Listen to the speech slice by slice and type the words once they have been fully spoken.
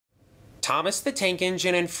Thomas the Tank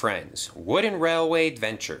Engine and Friends, Wooden Railway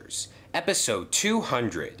Adventures, Episode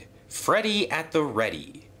 200, Freddie at the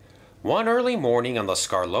Ready. One early morning on the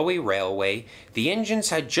Skarloey Railway, the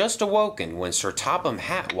engines had just awoken when Sir Topham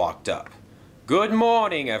Hatt walked up. "Good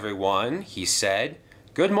morning, everyone," he said.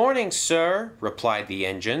 "Good morning, sir," replied the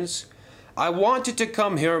engines. "I wanted to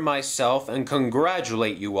come here myself and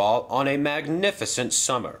congratulate you all on a magnificent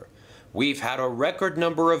summer. We've had a record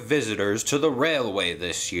number of visitors to the railway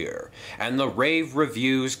this year, and the rave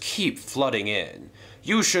reviews keep flooding in.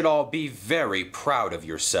 You should all be very proud of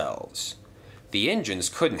yourselves." The engines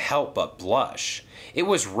couldn't help but blush. It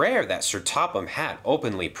was rare that Sir Topham Hatt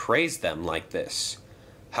openly praised them like this.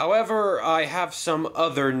 "However, I have some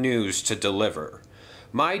other news to deliver.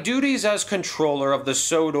 My duties as controller of the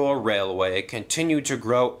Sodor Railway continue to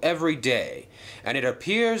grow every day, and it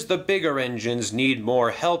appears the bigger engines need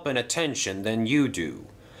more help and attention than you do.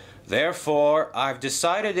 Therefore, I've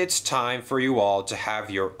decided it's time for you all to have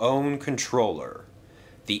your own controller."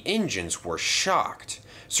 The engines were shocked.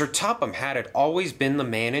 Sir Topham Hatt had always been the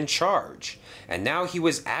man in charge, and now he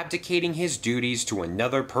was abdicating his duties to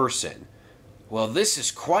another person. "Well, this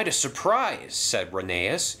is quite a surprise," said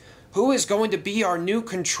Rheneas. "Who is going to be our new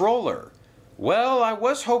controller?" "Well, I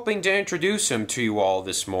was hoping to introduce him to you all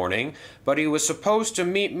this morning, but he was supposed to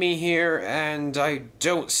meet me here, and I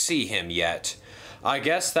don't see him yet. I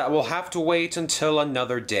guess that will have to wait until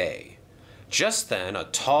another day." Just then, a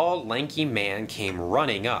tall, lanky man came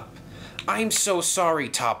running up. "I'm so sorry,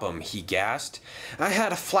 Topham," he gasped. "I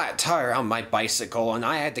had a flat tire on my bicycle, and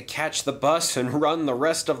I had to catch the bus and run the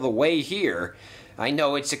rest of the way here. I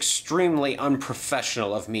know it's extremely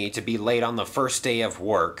unprofessional of me to be late on the first day of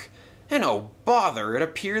work. And oh bother, it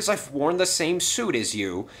appears I've worn the same suit as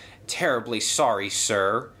you. Terribly sorry,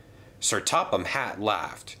 sir." Sir Topham Hatt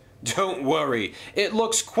laughed. "Don't worry, it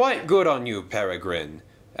looks quite good on you, Peregrine.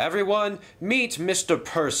 Everyone, meet Mr.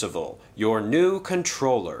 Percival, your new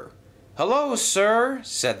controller." "Hello, sir,"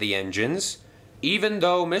 said the engines. "Even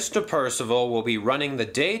though Mr. Percival will be running the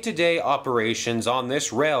day-to-day operations on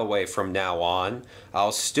this railway from now on,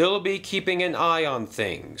 I'll still be keeping an eye on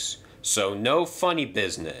things. So no funny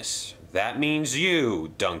business. That means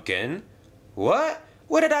you, Duncan." "What?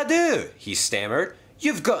 What did I do?" he stammered.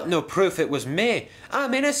 "You've got no proof it was me.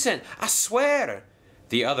 I'm innocent, I swear."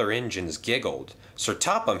 The other engines giggled. Sir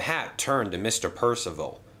Topham Hatt turned to Mr.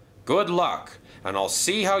 Percival. "Good luck, and I'll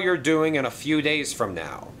see how you're doing in a few days from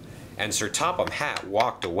now." And Sir Topham Hatt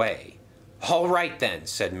walked away. "All right then,"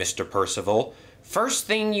 said Mr. Percival. "First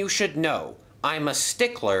thing you should know, I'm a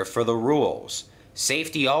stickler for the rules.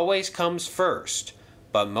 Safety always comes first.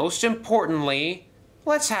 But most importantly,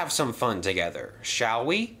 let's have some fun together, shall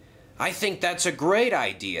we?" "I think that's a great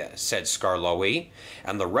idea," said Skarloey,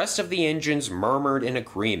 and the rest of the engines murmured in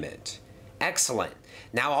agreement. "Excellent.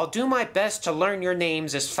 Now I'll do my best to learn your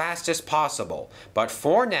names as fast as possible, but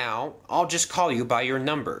for now, I'll just call you by your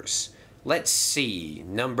numbers. Let's see,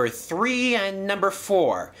 number 3 and number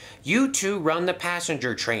 4. You two run the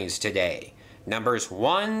passenger trains today. Numbers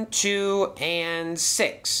 1, 2, and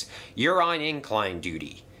 6. You're on incline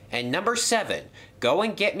duty. And number 7, go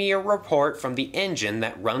and get me a report from the engine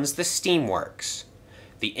that runs the steamworks."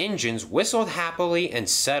 The engines whistled happily and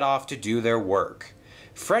set off to do their work.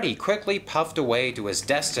 Freddie quickly puffed away to his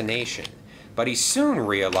destination, but he soon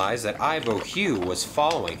realized that Ivo Hugh was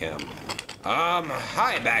following him.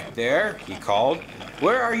 Hi back there," he called.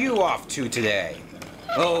 "Where are you off to today?"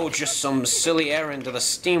 "Oh, just some silly errand to the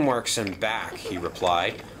steamworks and back," he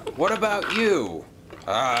replied. "What about you?"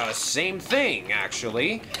 Same thing,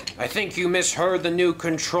 actually. I think you misheard the new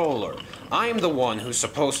controller. I'm the one who's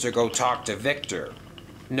supposed to go talk to Victor."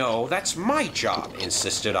 "No, that's my job,"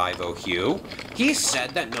 insisted Ivo Hugh. "He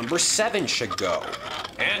said that number 7 should go."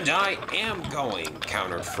 "And I am going,"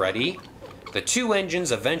 countered Freddie. The two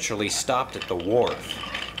engines eventually stopped at the wharf.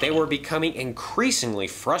 They were becoming increasingly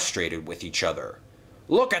frustrated with each other.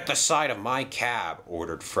 "Look at the side of my cab,"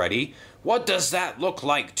 ordered Freddie. "What does that look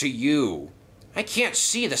like to you?" "I can't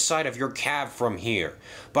see the side of your cab from here,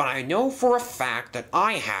 but I know for a fact that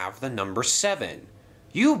I have the number 7.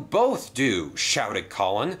 "You both do," shouted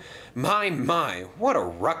Colin. My, what a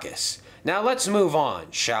ruckus. Now let's move on,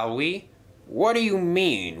 shall we?" "What do you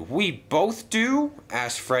mean, we both do?"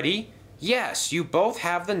 asked Freddie. "Yes, you both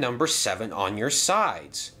have the number 7 on your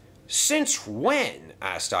sides." "Since when?"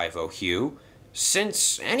 asked Ivo Hugh.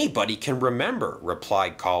 "Since anybody can remember,"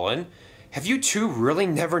 replied Colin. "Have you two really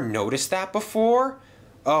never noticed that before?"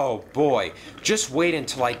 "Oh boy, just wait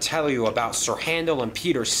until I tell you about Sir Handel and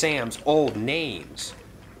Peter Sam's old names."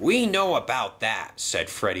 "We know about that," said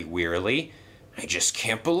Freddie wearily. "I just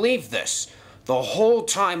can't believe this. The whole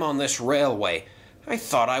time on this railway, I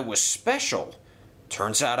thought I was special.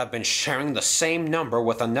 Turns out I've been sharing the same number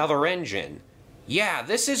with another engine. Yeah,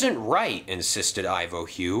 this isn't right, insisted Ivo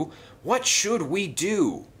Hugh. What should we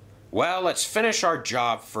do? Well, let's finish our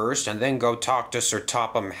job first and then go talk to Sir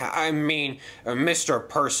Mr.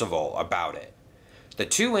 Percival about it. The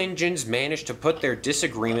two engines managed to put their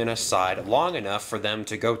disagreement aside long enough for them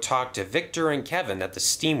to go talk to Victor and Kevin at the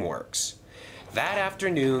steamworks. That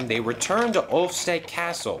afternoon, they returned to Ulfstead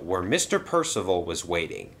Castle, where Mr. Percival was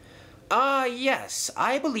waiting. Ah, yes,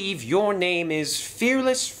 I believe your name is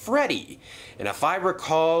Fearless Freddie, and if I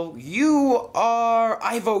recall, you are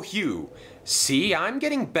Ivo Hugh. See, I'm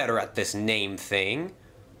getting better at this name thing.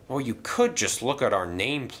 Well, you could just look at our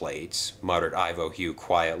nameplates, muttered Ivo Hugh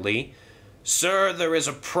quietly. Sir, there is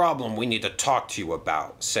a problem we need to talk to you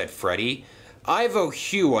about, said Freddie. Ivo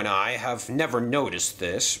Hugh and I have never noticed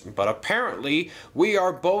this, but apparently we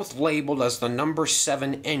are both labeled as the number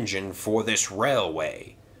 7 engine for this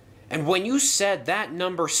railway. And when you said that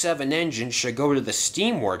number 7 engine should go to the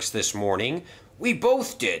steamworks this morning, we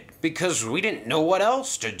both did, because we didn't know what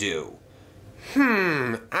else to do.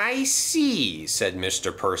 I see, said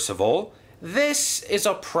Mr. Percival. This is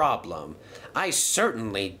a problem. I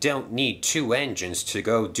certainly don't need 2 engines to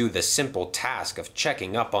go do the simple task of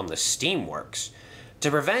checking up on the steamworks.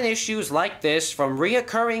 To prevent issues like this from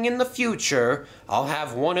reoccurring in the future, I'll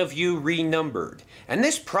have one of you renumbered, and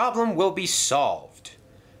this problem will be solved.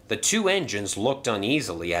 The 2 engines looked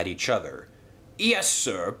uneasily at each other. Yes,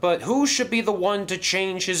 sir, but who should be the one to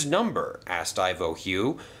change his number? Asked Ivo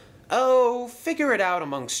Hugh. Oh, figure it out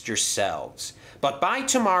amongst yourselves. But by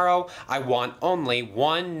tomorrow, I want only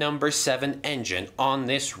one number 7 engine on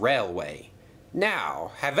this railway.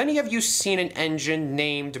 Now, have any of you seen an engine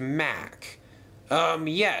named Mac?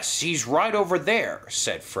 Yes, he's right over there,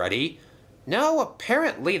 said Freddie. No,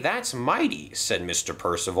 apparently that's Mighty, said Mr.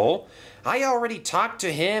 Percival. I already talked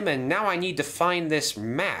to him, and now I need to find this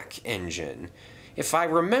Mac engine. If I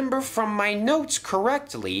remember from my notes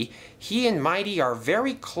correctly, he and Mighty are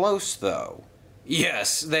very close, though.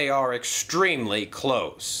 Yes, they are extremely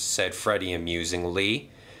close, said Freddie amusingly.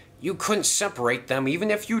 You couldn't separate them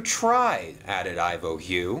even if you tried, added Ivo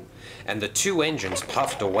Hugh, and the 2 engines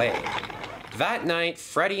puffed away. That night,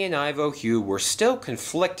 Freddie and Ivo Hugh were still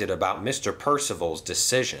conflicted about Mr. Percival's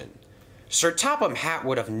decision. Sir Topham Hatt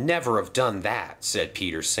would have never have done that, said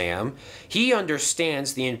Peter Sam. He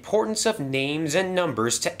understands the importance of names and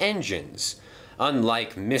numbers to engines.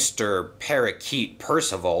 Unlike Mr. Parakeet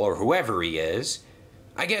Percival or whoever he is.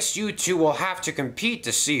 I guess you two will have to compete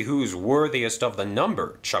to see who's worthiest of the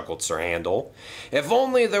number, chuckled Sir Handel. If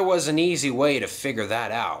only there was an easy way to figure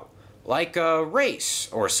that out. Like a race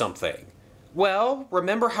or something. Well,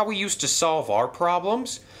 remember how we used to solve our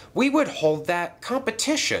problems? We would hold that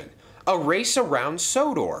competition. A race around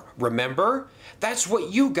Sodor, remember? That's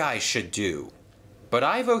what you guys should do. But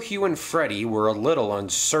Ivo Hugh and Freddie were a little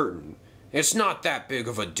uncertain. It's not that big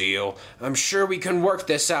of a deal. I'm sure we can work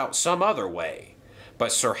this out some other way.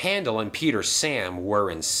 But Sir Handel and Peter Sam were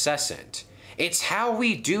incessant. It's how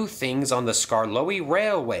we do things on the Skarloey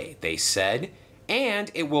Railway, they said, and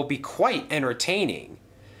it will be quite entertaining.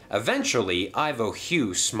 Eventually, Ivo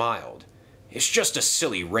Hugh smiled. It's just a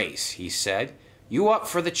silly race, he said. You up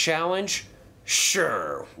for the challenge?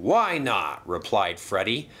 Sure, why not, replied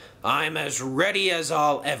Freddie. I'm as ready as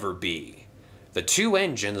I'll ever be. The 2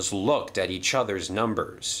 engines looked at each other's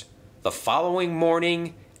numbers. The following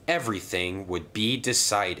morning, everything would be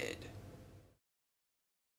decided.